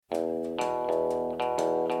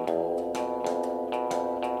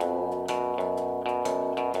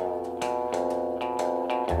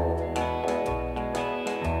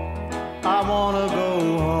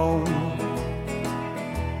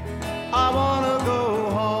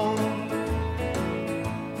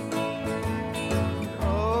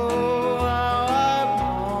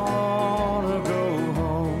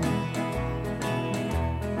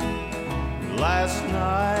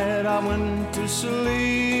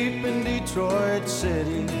sleep in Detroit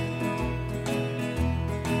City,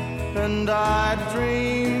 and I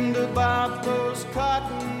dreamed about those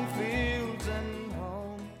cotton fields and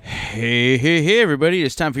home. Hey, everybody.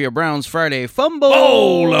 It's time for your Browns Friday Fumble.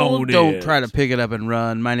 Oh, Don't try to pick it up and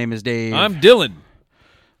run. My name is Dave. I'm Dylan.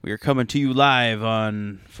 We are coming to you live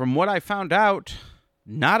on, from what I found out,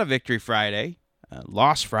 not a Victory Friday,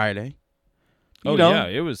 Loss Friday. Yeah,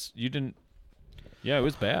 it was. You didn't. Yeah, it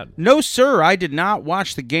was bad. No, sir. I did not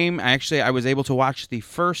watch the game. Actually, I was able to watch the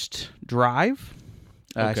first drive.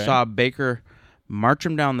 Okay. I saw Baker march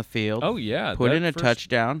him down the field. Oh, yeah. Put that in a first-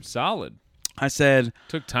 touchdown. Solid. I said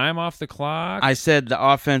Took time off the clock. the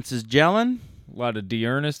offense is gelling. A lot of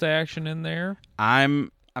D'Ernest action in there.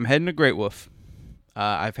 I'm heading to Great Wolf.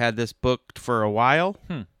 I've had this booked for a while,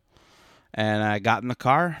 and I got in the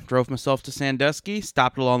car, drove myself to Sandusky,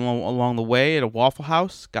 stopped along the way at a Waffle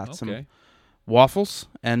House, got some waffles,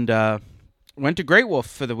 and went to Great Wolf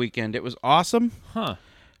for the weekend. It was awesome. Huh.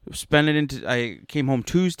 I came home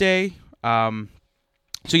Tuesday.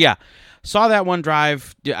 So yeah, saw that one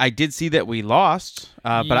drive. I did see that we lost,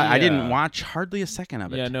 but I didn't watch hardly a second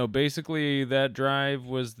of it. Yeah, no, basically that drive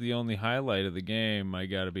was the only highlight of the game, I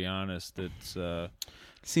got to be honest. It's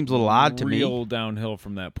Seems a little odd to me. Real downhill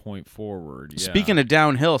from that point forward. Yeah. Speaking of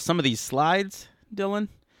downhill, some of these slides, Dylan,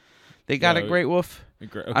 they got a Great Wolf.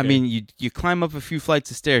 Okay. I mean, you climb up a few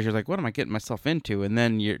flights of stairs, you're like, what am I getting myself into? And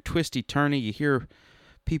then you're twisty-turny, you hear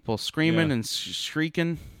people screaming and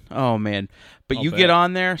shrieking. Oh, man. But I'll you bet. get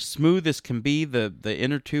on there, smooth as can be, the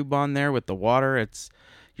inner tube on there with the water,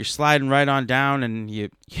 you're sliding right on down, and you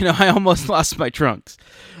know, I almost lost my trunks.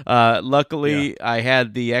 Luckily, I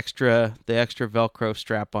had the extra Velcro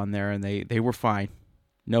strap on there, and they were fine.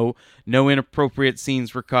 No inappropriate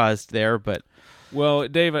scenes were caused there, but... Well,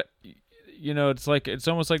 Dave, it's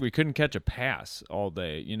almost like we couldn't catch a pass all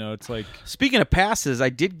day. You know, it's like... Speaking of passes, I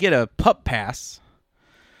did get a pup pass,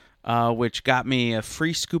 which got me a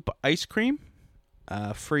free scoop of ice cream,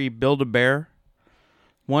 free Build-A-Bear,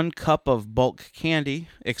 1 cup of bulk candy,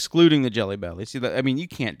 excluding the Jelly Bellies. I mean, you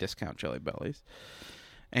can't discount Jelly Bellies.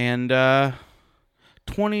 And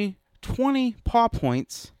 20 paw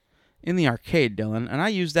points in the arcade, Dylan. And I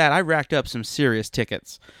used that. I racked up some serious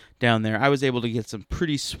tickets down there. I was able to get some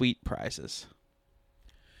pretty sweet prizes.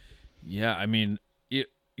 Yeah, I mean,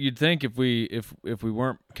 you'd think if we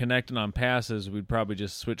weren't connecting on passes, we'd probably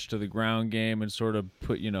just switch to the ground game and sort of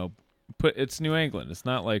put it's New England. It's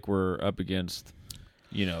not like we're up against,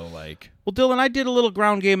 Well, Dylan, I did a little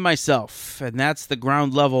ground game myself, and that's the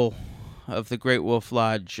ground level of the Great Wolf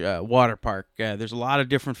Lodge water park. There's a lot of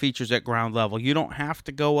different features at ground level. You don't have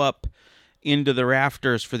to go up into the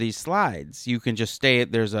rafters for these slides. You can just stay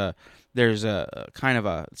at there's a kind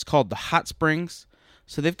of it's called the hot springs.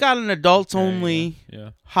 So they've got an adults only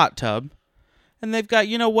hot tub, and they've got,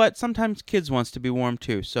 you know what, sometimes kids wants to be warm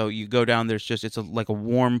too. So you go down, it's like a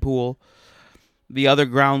warm pool. The other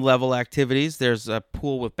ground level activities, there's a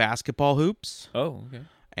pool with basketball hoops. Oh, okay.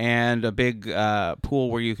 And a big pool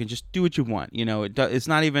where you can just do what you want. It's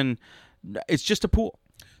not even, it's just a pool.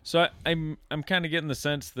 So I'm kind of getting the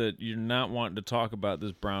sense that you're not wanting to talk about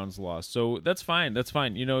this Browns loss. So that's fine. That's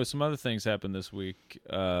fine. Some other things happened this week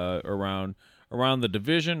around the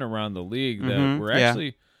division, around the league that were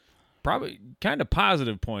actually probably kind of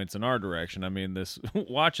positive points in our direction. I mean,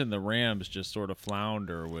 watching the Rams just sort of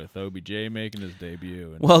flounder with OBJ making his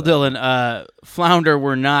debut. Well, Dylan, flounder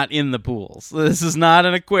were not in the pools. This is not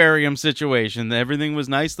an aquarium situation. Everything was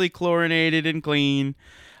nicely chlorinated and clean.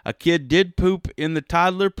 A kid did poop in the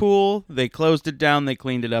toddler pool. They closed it down. They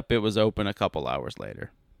cleaned it up. It was open a couple hours later.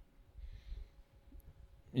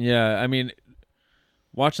 Yeah, I mean,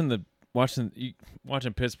 watching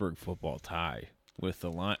Pittsburgh football tie with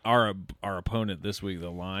the our opponent this week, the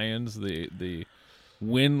Lions, the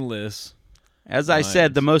winless. As I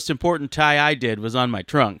said, the most important tie I did was on my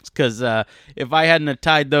trunks, because if I hadn't have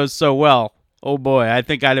tied those so well, oh boy, I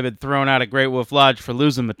think I'd have been thrown out of Great Wolf Lodge for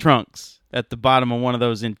losing my trunks at the bottom of one of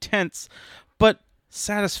those intense but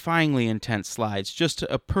satisfyingly intense slides. Just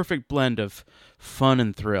a perfect blend of fun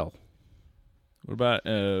and thrill. What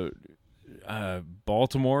about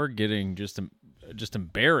Baltimore getting just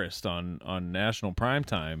embarrassed on national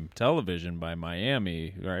primetime television by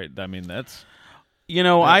Miami, right? I mean, that's...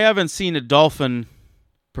 I haven't seen a Dolphin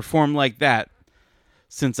perform like that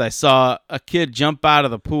since I saw a kid jump out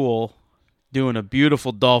of the pool doing a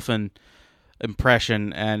beautiful Dolphin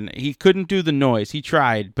impression, and he couldn't do the noise. He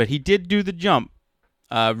tried, but he did do the jump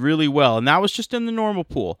really well, and that was just in the normal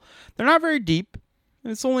pool. They're not very deep,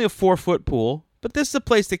 and it's only a 4-foot pool, but this is a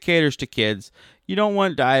place that caters to kids. You don't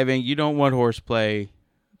want diving. You don't want horseplay.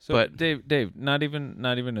 So, but Dave, not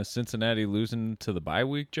even a Cincinnati losing to the bye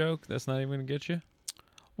week joke. That's not even going to get you.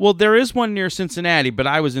 well, there is one near Cincinnati, but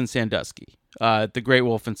I was in Sandusky, the Great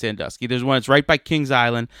Wolf in Sandusky. There's one that's right by Kings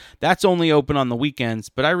Island. That's only open on the weekends,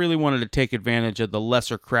 but I really wanted to take advantage of the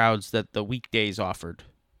lesser crowds that the weekdays offered.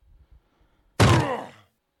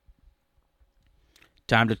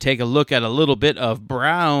 Time to take a look at a little bit of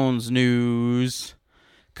Browns news.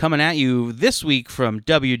 Coming at you this week from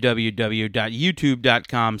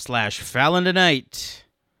www.youtube.com/Fallon Tonight.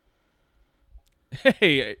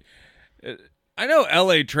 Hey, I know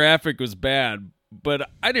LA traffic was bad, but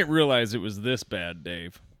I didn't realize it was this bad,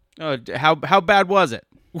 Dave. How bad was it?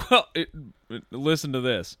 Well, listen to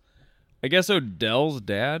this. I guess Odell's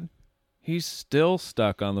dad, he's still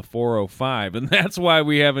stuck on the 405, and that's why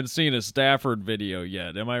we haven't seen a Stafford video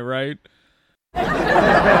yet. Am I right?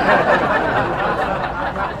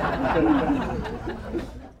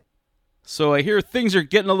 So I hear things are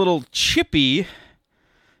getting a little chippy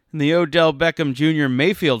in the Odell Beckham Jr.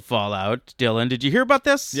 Mayfield fallout. Dylan, did you hear about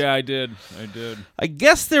this? Yeah, I did. I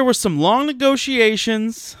guess there were some long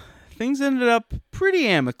negotiations. Things ended up pretty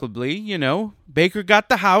amicably, you know. Baker got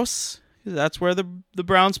the house. That's where the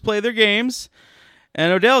Browns play their games.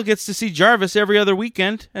 And Odell gets to see Jarvis every other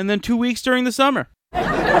weekend and then 2 weeks during the summer.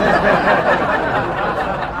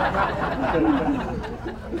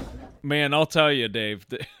 Man, I'll tell you, Dave,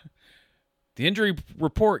 the injury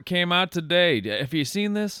report came out today. Have you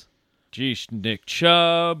seen this? Geez, Nick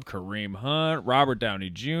Chubb, Kareem Hunt, Robert Downey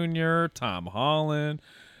Jr., Tom Holland,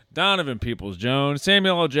 Donovan Peoples-Jones,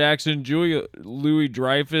 Samuel L. Jackson, Julia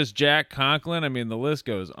Louis-Dreyfus, Jack Conklin. I mean, the list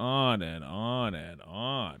goes on and on and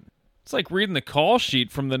on. It's like reading the call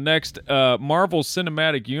sheet from the next Marvel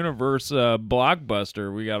Cinematic Universe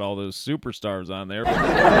blockbuster. We got all those superstars on there.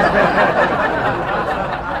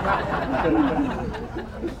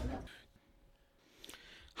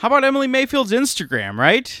 How about Emily Mayfield's Instagram,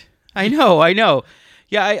 right? I know.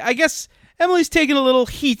 Yeah, I guess Emily's taking a little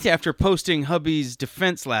heat after posting hubby's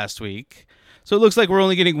defense last week. So it looks like we're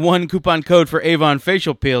only getting one coupon code for Avon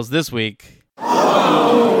facial peels this week.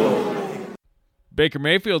 Baker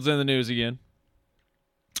Mayfield's in the news again.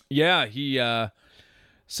 Yeah, he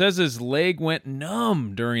says his leg went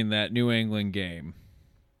numb during that New England game.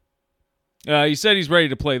 He said he's ready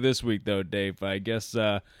to play this week, though, Dave. I guess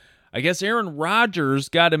Aaron Rodgers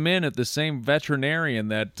got him in at the same veterinarian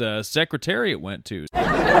that Secretariat went to.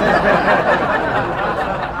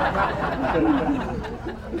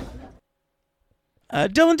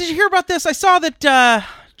 Dylan, did you hear about this? I saw that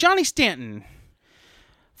Johnny Stanton,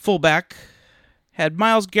 fullback, had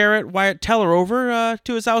Myles Garrett, Wyatt Teller over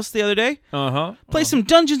to his house the other day. Play some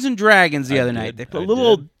Dungeons and Dragons the other night. They put a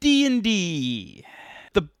little D&D.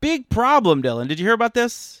 The big problem, Dylan, did you hear about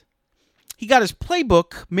this? He got his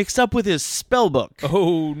playbook mixed up with his spell book.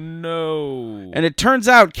 Oh, no. And it turns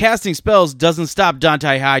out casting spells doesn't stop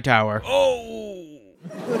Dante Hightower. Oh!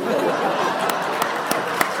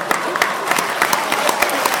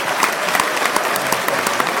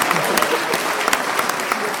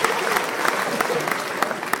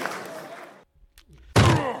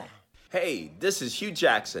 Hey, this is Hugh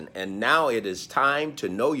Jackson, and now it is time to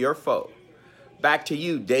know your foe. Back to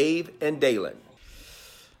you, Dave and Dalen.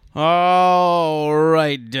 All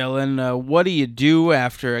right, Dylan. What do you do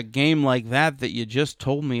after a game like that you just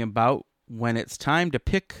told me about when it's time to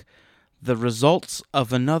pick the results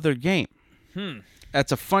of another game?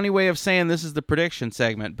 That's a funny way of saying this is the prediction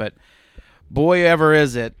segment, but boy, ever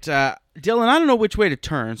is it. Dylan, I don't know which way to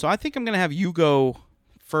turn, so I think I'm going to have you go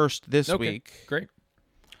first this week. Great.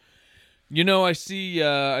 You know, I see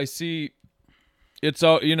it's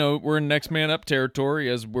all, we're in next man up territory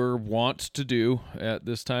as we're wont to do at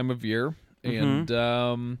this time of year. And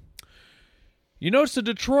it's the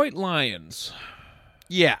Detroit Lions.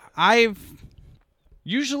 Yeah,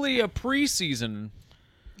 usually a preseason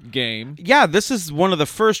game. Yeah, this is one of the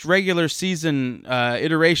first regular season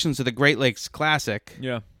iterations of the Great Lakes Classic.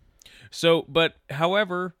 Yeah. So,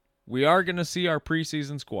 however, we are going to see our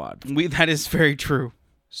preseason squad. That is very true.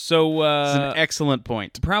 So it's an excellent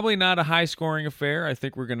point. Probably not a high-scoring affair. I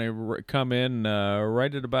think we're going to come in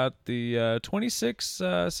right at about the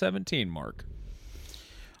 26-17 mark.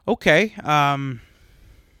 Okay.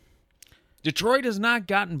 Detroit has not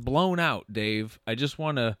gotten blown out, Dave. I just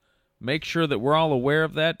want to make sure that we're all aware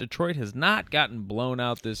of that. Detroit has not gotten blown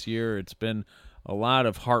out this year. It's been a lot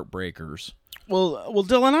of heartbreakers. Well,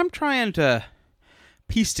 Dylan, I'm trying to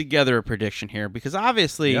piece together a prediction here because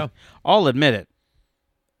obviously, I'll admit it.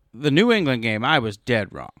 The New England game, I was dead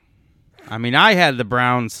wrong. I mean, I had the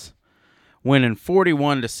Browns winning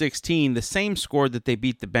 41-16, the same score that they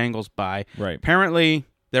beat the Bengals by. Right. Apparently,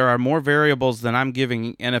 there are more variables than I'm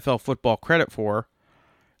giving NFL football credit for.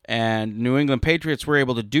 And New England Patriots were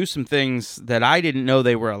able to do some things that I didn't know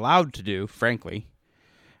they were allowed to do, frankly.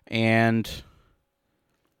 But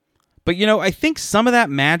I think some of that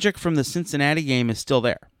magic from the Cincinnati game is still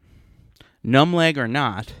there. Numb leg or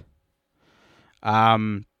not, I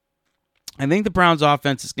think the Browns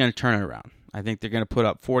offense is going to turn it around. I think they're going to put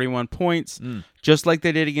up 41 points, just like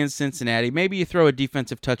they did against Cincinnati. Maybe you throw a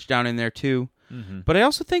defensive touchdown in there too. Mm-hmm. But I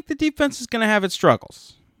also think the defense is going to have its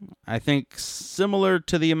struggles. I think similar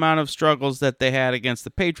to the amount of struggles that they had against the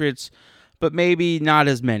Patriots, but maybe not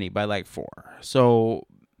as many, by like 4. So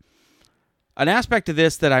an aspect of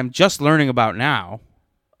this that I'm just learning about now,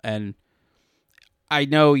 and I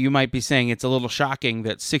know you might be saying it's a little shocking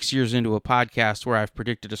that 6 years into a podcast where I've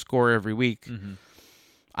predicted a score every week,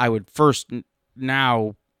 I would first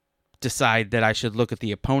now decide that I should look at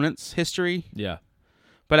the opponent's history. Yeah.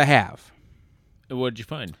 But I have. What did you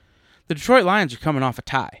find? The Detroit Lions are coming off a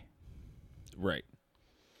tie. Right.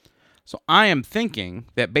 So I am thinking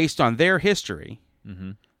that based on their history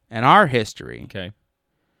and our history,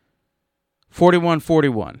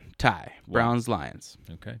 41-41 tie, Browns-Lions.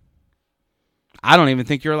 Okay. I don't even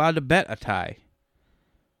think you're allowed to bet a tie.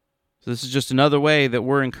 So this is just another way that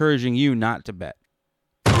we're encouraging you not to bet.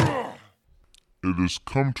 It has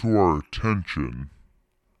come to our attention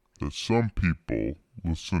that some people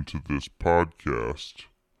listen to this podcast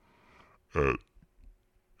at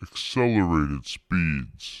accelerated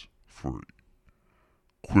speeds for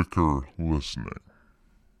quicker listening.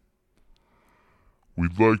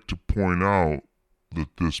 We'd like to point out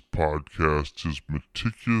that this podcast is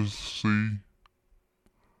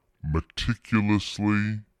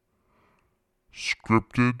meticulously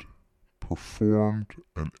scripted, performed,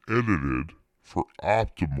 and edited for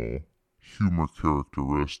optimal humor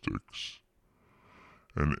characteristics,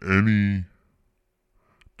 and any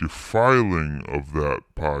defiling of that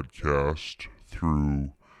podcast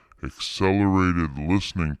through accelerated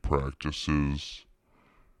listening practices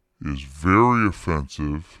is very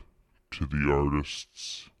offensive to the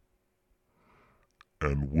artists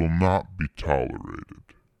and will not be tolerated.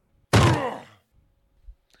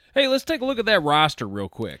 Hey, let's take a look at that roster real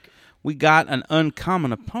quick. We got an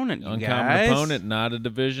uncommon opponent, you guys. Uncommon opponent, not a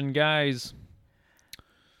division, guys.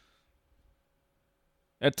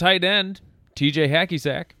 At tight end, TJ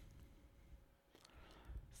Hacky-Sack.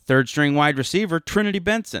 Third-string wide receiver, Trinity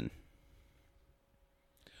Benson.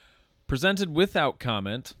 Presented without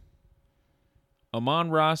comment,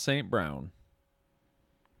 Amon-Ra St. Brown.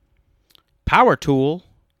 Power tool,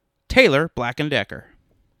 Taylor Black & Decker.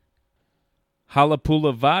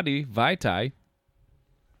 Halapulavati Vaitai.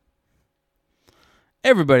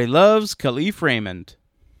 Everybody loves Khalif Raymond.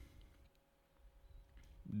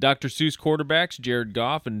 Dr. Seuss quarterbacks, Jared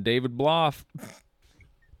Goff and David Bloff.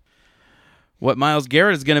 What Myles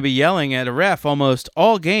Garrett is going to be yelling at a ref almost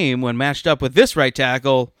all game when matched up with this right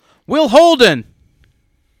tackle, Will Holden.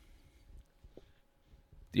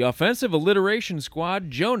 The offensive alliteration squad,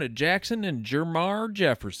 Jonah Jackson and Jermar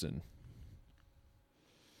Jefferson.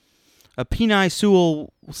 A Penei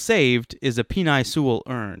Sewell saved is a Penei Sewell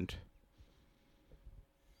earned.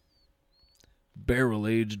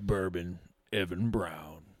 Barrel-aged bourbon, Evan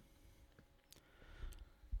Brown.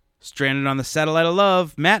 Stranded on the satellite of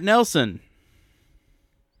love, Matt Nelson.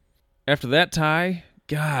 After that tie,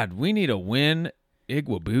 God, we need a win,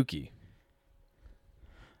 Igwabuki.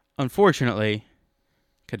 Unfortunately,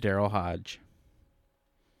 Kadero Hodge.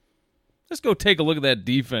 Let's go take a look at that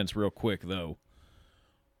defense real quick, though.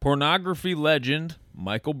 Pornography legend,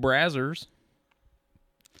 Michael Brazzers.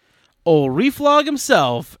 Old reflog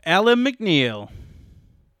himself, Alan McNeil.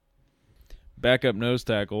 Backup nose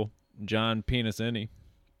tackle, John Penisini.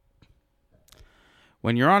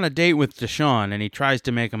 When you're on a date with Deshaun and he tries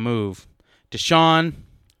to make a move, Deshaun,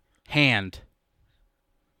 hand.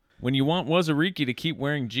 When you want Wazariki to keep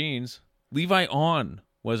wearing jeans, Levi on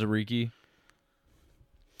Wazariki.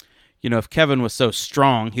 You know, if Kevin was so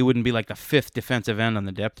strong, he wouldn't be like the 5th defensive end on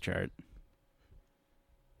the depth chart.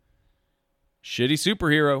 Shitty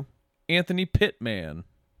superhero, Anthony Pittman.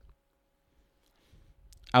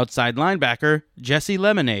 Outside linebacker, Jesse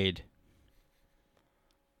Lemonade.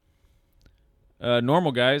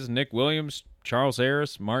 Normal guys, Nick Williams, Charles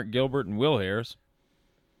Harris, Mark Gilbert, and Will Harris.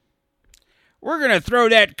 We're going to throw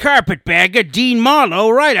that carpetbagger Dean Marlowe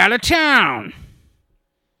right out of town.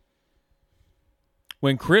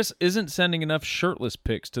 When Chris isn't sending enough shirtless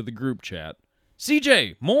pics to the group chat,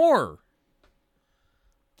 CJ, more!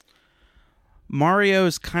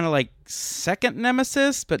 Mario's kind of like second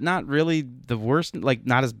nemesis, but not really the worst, like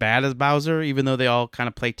not as bad as Bowser, even though they all kind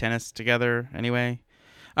of play tennis together anyway.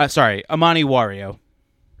 Sorry, Amani Wario.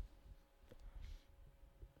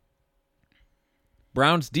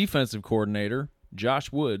 Browns defensive coordinator,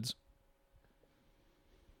 Josh Woods.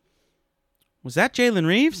 Was that Jalen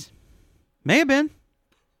Reeves? May have been.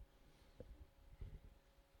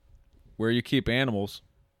 Where you keep animals,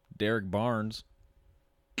 Derek Barnes.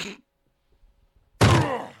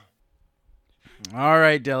 All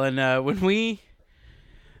right, Dylan.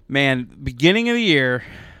 Beginning of the year,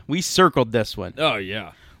 we circled this one. Oh,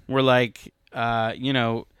 yeah. We're like,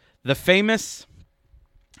 the famous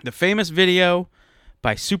video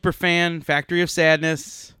by Superfan, Factory of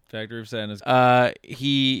Sadness. Factory of Sadness.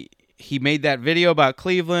 He made that video about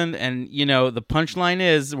Cleveland, and, the punchline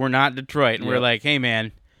is, we're not Detroit. And we're like, hey,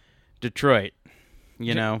 man, Detroit,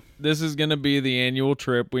 This is going to be the annual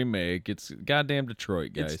trip we make. It's goddamn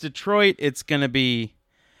Detroit, guys. It's Detroit. It's going to be,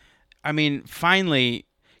 finally,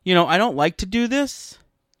 I don't like to do this,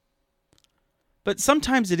 but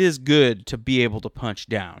sometimes it is good to be able to punch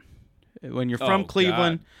down. When you're from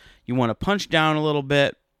Cleveland, you want to punch down a little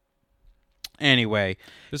bit. Anyway,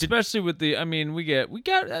 especially with we got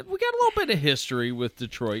a little bit of history with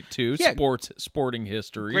Detroit too. Yeah, sporting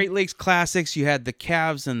history. Great Lakes Classics. You had the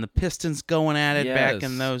Cavs and the Pistons going at it back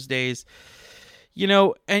in those days.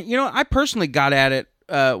 I personally got at it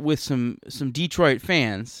with some Detroit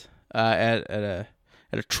fans at a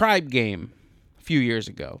Tribe game a few years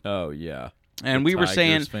ago. Oh yeah, and we were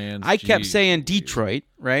saying I kept saying Detroit,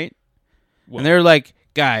 right? Well, and they're like,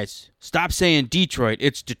 guys, stop saying Detroit.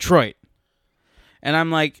 It's Detroit. And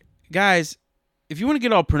I'm like, guys, if you want to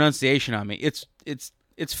get all pronunciation on me, it's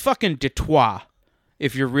fucking Detroit.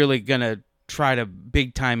 If you're really gonna try to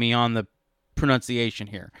big time me on the pronunciation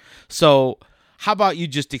here, so how about you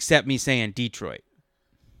just accept me saying Detroit?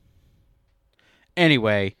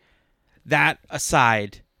 Anyway, that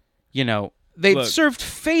aside, they've served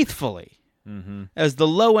faithfully as the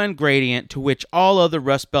low end gradient to which all other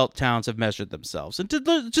Rust Belt towns have measured themselves, and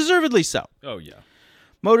deservedly so. Oh yeah.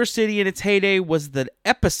 Motor City in its heyday was the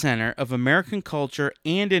epicenter of American culture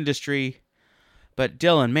and industry. But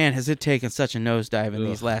Dylan, man, has it taken such a nosedive in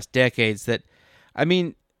these last decades that,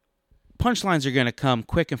 punchlines are going to come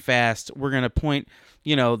quick and fast. We're going to point,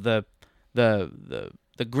 the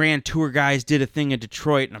Grand Tour guys did a thing in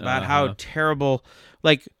Detroit and about how terrible.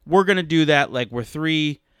 Like, we're going to do that like we're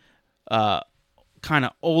three kind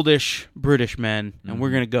of oldish British men, and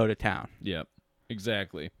we're going to go to town. Yep,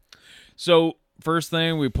 exactly. So, first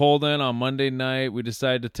thing, we pulled in on Monday night. We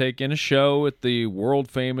decided to take in a show at the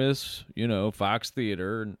world-famous, Fox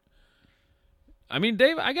Theater. And,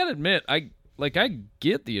 Dave, I got to admit, I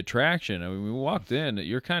get the attraction. We walked in.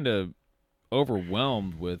 You're kind of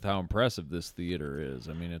overwhelmed with how impressive this theater is.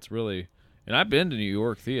 It's really... And I've been to New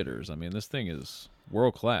York theaters. This thing is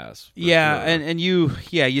world-class. Yeah, sure. and you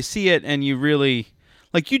see it, and you really...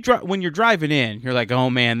 Like, when you're driving in, you're like, oh,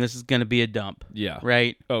 man, this is going to be a dump. Yeah.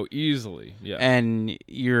 Right? Oh, easily. Yeah. And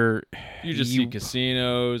you see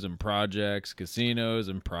casinos and projects.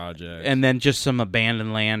 And then just some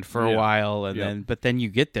abandoned land for a while. And then you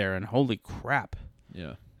get there, and holy crap.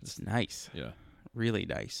 Yeah. It's nice. Yeah. Really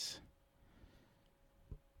nice.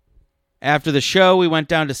 After the show, we went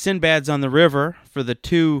down to Sinbad's on the River for the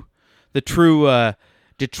true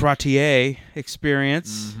Detroitier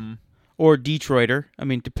experience. Mm-hmm. Or Detroiter,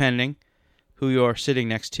 depending who you're sitting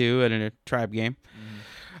next to at a Tribe game. Mm-hmm.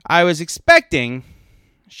 I was expecting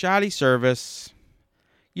shoddy service,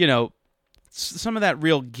 some of that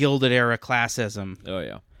real Gilded Era classism. Oh,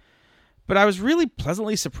 yeah. But I was really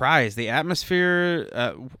pleasantly surprised. The atmosphere,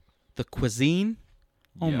 the cuisine,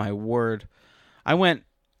 my word. I went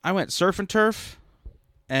surf and turf,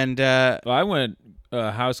 and... I went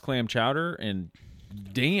house clam chowder, and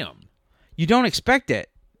damn. You don't expect it.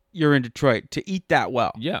 You're in Detroit to eat that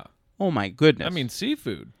well. Yeah. Oh, my goodness.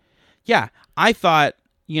 Seafood. Yeah. I thought,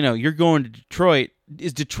 you're going to Detroit.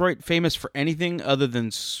 Is Detroit famous for anything other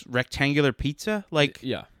than rectangular pizza? Like,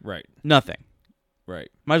 yeah, right. Nothing. Right.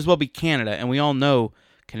 Might as well be Canada, and we all know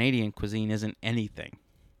Canadian cuisine isn't anything.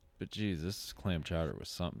 But, geez, this clam chowder was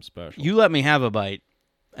something special. You let me have a bite,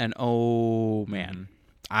 and oh, man.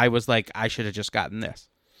 I was like, I should have just gotten this.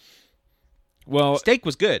 Well, steak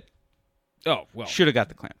was good. Oh, well. Should have got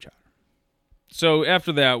the clam chowder. So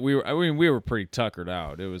after that, we were pretty tuckered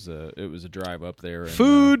out. It was a drive up there. And,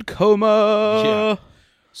 food coma. Yeah.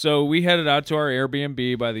 So we headed out to our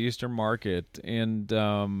Airbnb by the Eastern Market, and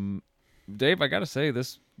Dave, I got to say,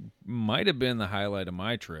 this might have been the highlight of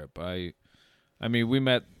my trip. We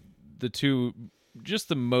met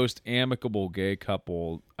the most amicable gay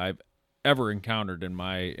couple I've ever encountered in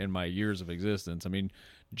my years of existence.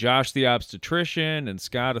 Josh, the obstetrician, and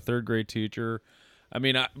Scott, a third grade teacher.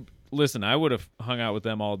 Listen, I would have hung out with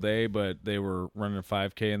them all day, but they were running a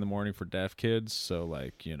 5K in the morning for deaf kids, so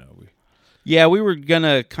Yeah, we were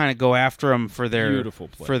gonna kind of go after them for their Beautiful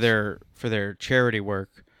place. for their charity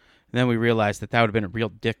work. And then we realized that would have been a real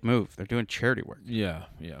dick move. They're doing charity work. Yeah.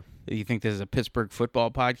 You think this is a Pittsburgh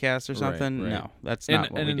football podcast or something? Right. No, that's not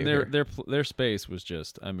what we do here. Their space was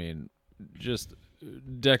just, just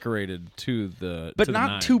decorated to the But to the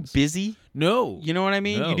not nines. too busy. No, You know what I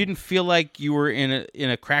mean? No. You didn't feel like you were in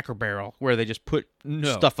a Cracker Barrel where they just put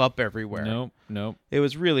stuff up everywhere. No, It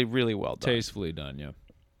was really, really well done. tastefully done. Yeah.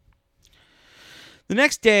 The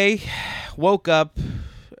next day, woke up.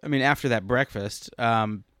 After that breakfast,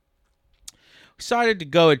 decided to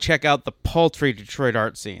go and check out the paltry Detroit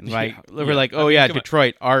art scene. Right? Yeah, We're like, oh yeah, come on.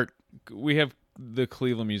 Detroit art. We have the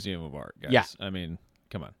Cleveland Museum of Art, guys. Yeah.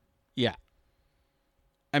 Come on. Yeah.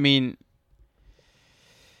 We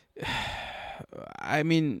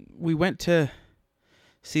went to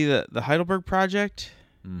see the Heidelberg Project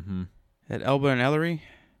at Elba and Ellery.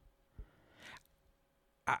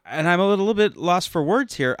 And I'm a little bit lost for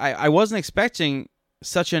words here. I wasn't expecting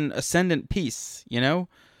such an ascendant piece, you know?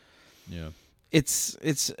 Yeah. It's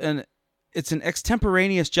an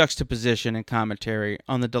extemporaneous juxtaposition and commentary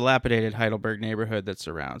on the dilapidated Heidelberg neighborhood that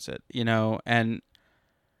surrounds it, you know? And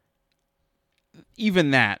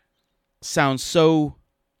even that sounds so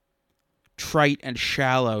trite and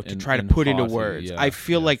shallow to try to put into haughty, words. yeah, I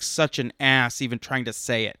feel like such an ass even trying to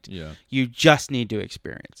say it. Yeah. You just need to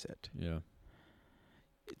experience it. Yeah.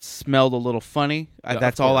 It smelled a little funny. Yeah,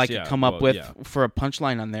 That's of all I course, could yeah. come up Well, with yeah. for a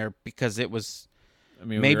punchline on there because it was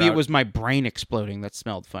Maybe it was my brain exploding that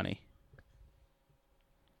smelled funny.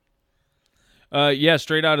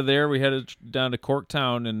 Straight out of there, we headed down to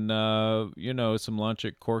Corktown, and some lunch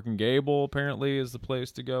at Cork and Gable. Apparently, is the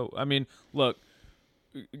place to go. Look.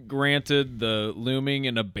 Granted, the looming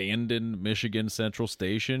and abandoned Michigan Central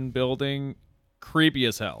Station building, creepy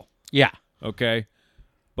as hell. Yeah. Okay,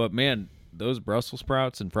 but man, those Brussels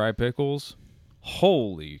sprouts and fried pickles,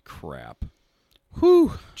 holy crap!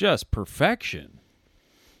 Whew. Just perfection.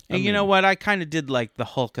 And you know what? I kind of did like the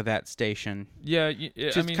Hulk of that station. Yeah,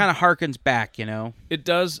 Just kind of harkens back, you know. It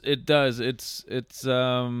does. It does. It's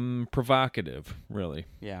provocative, really.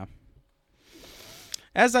 Yeah.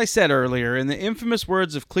 As I said earlier, in the infamous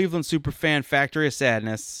words of Cleveland superfan Factory of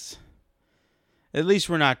Sadness, at least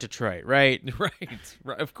we're not Detroit, right?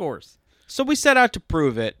 Right, of course. So we set out to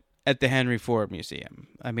prove it at the Henry Ford Museum.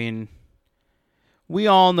 We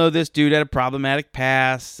all know this dude had a problematic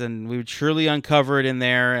past, and we would surely uncover it in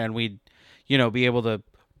there, and we'd, be able to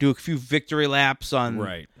do a few victory laps on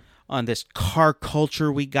this car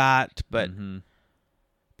culture we got. But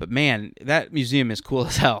man, that museum is cool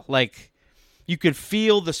as hell. Like, you could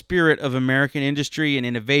feel the spirit of American industry and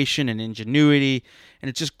innovation and ingenuity, and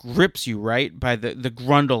it just grips you, right, by the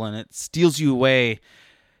grundle, and it steals you away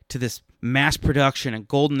to this mass production and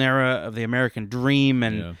golden era of the American dream,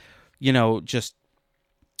 and,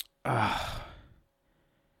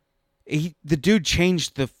 the dude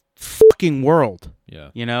changed the fucking world.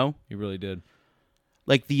 Yeah. He really did.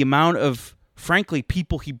 Like, the amount of, frankly,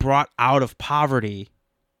 people he brought out of poverty.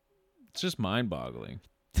 It's just mind-boggling.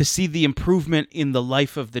 To see the improvement in the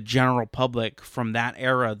life of the general public from that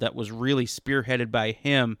era that was really spearheaded by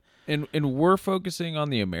him. And we're focusing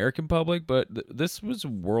on the American public, but this was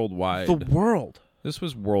worldwide. The world. This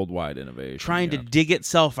was worldwide innovation. Trying to dig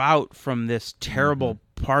itself out from this terrible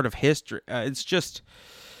part of history. It's just...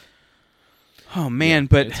 Oh, man,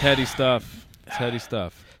 but... It's heady stuff. It's heady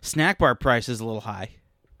stuff. Snack bar price is a little high.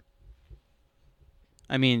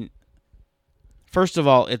 First of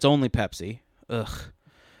all, it's only Pepsi. Ugh.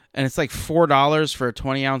 And it's like $4 for a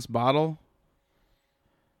 20-ounce bottle.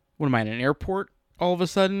 What am I, in an airport all of a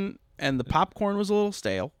sudden? And the popcorn was a little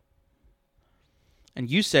stale. And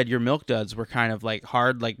you said your Milk Duds were kind of like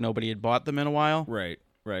hard, like nobody had bought them in a while. Right.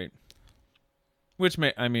 Which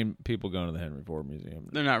people going to the Henry Ford Museum.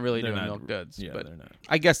 They're not really doing Milk Duds. Yeah, but they're not.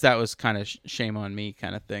 I guess that was kind of shame on me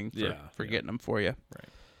kind of thing for getting them for you. Right.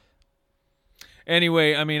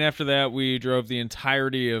 Anyway, after that, we drove the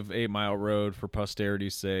entirety of 8 Mile Road for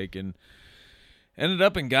posterity's sake and ended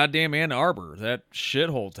up in goddamn Ann Arbor, that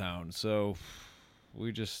shithole town. So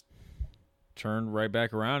we just turned right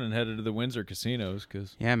back around and headed to the Windsor casinos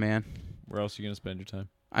because yeah, man, where else are you going to spend your time?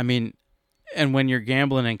 And when you're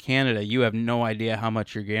gambling in Canada, you have no idea how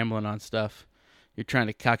much you're gambling on stuff. You're trying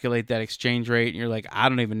to calculate that exchange rate, and you're like, I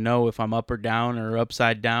don't even know if I'm up or down or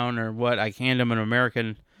upside down or what. I hand them an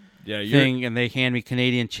American thing, and they hand me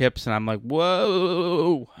Canadian chips, and I'm like,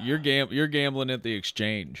 whoa. You're gambling at the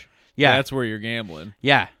exchange. Yeah, that's where you're gambling.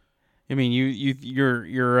 Yeah,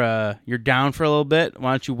 you're down for a little bit.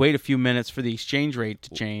 Why don't you wait a few minutes for the exchange rate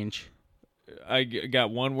to change? I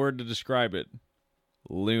got one word to describe it: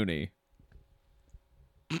 loony.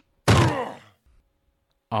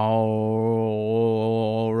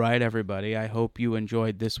 All right, everybody. I hope you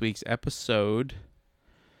enjoyed this week's episode.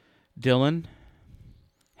 Dylan,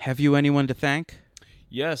 have you anyone to thank?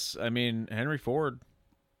 Yes, I mean Henry Ford.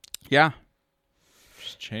 Yeah,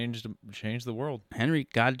 just changed the world. Henry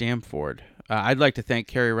goddamn Ford. I'd like to thank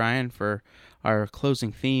Carrie Ryan for our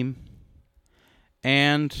closing theme,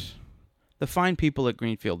 and the fine people at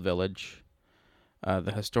Greenfield Village,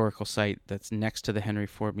 the historical site that's next to the Henry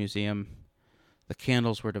Ford Museum. The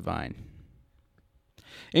candles were divine.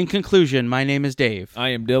 In conclusion, my name is Dave. I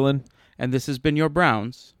am Dylan. And this has been your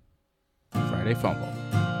Browns Friday Fumble.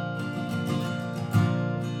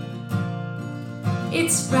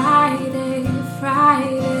 It's Friday,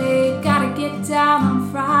 gotta get down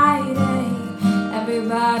on Friday.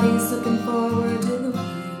 Everybody's looking forward to the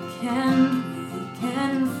weekend.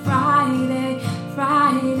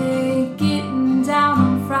 Friday, getting down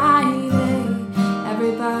on Friday.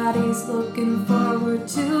 Everybody's looking forward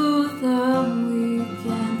to the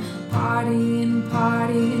weekend. Partying,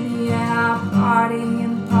 yeah,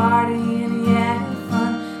 partying, yeah.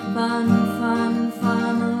 Fun.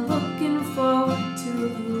 Looking forward to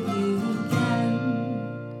the weekend.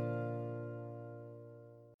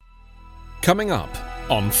 Coming up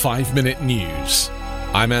on 5 Minute News,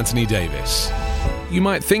 I'm Anthony Davis. You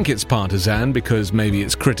might think it's partisan because maybe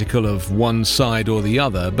it's critical of one side or the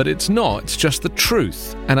other, but it's not. It's just the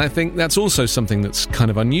truth. And I think that's also something that's kind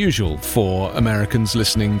of unusual for Americans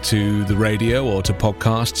listening to the radio or to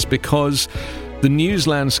podcasts, because the news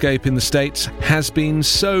landscape in the States has been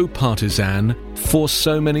so partisan for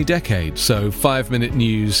so many decades. So 5 Minute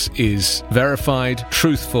News is verified,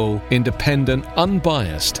 truthful, independent,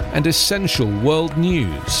 unbiased, and essential world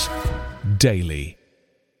news daily.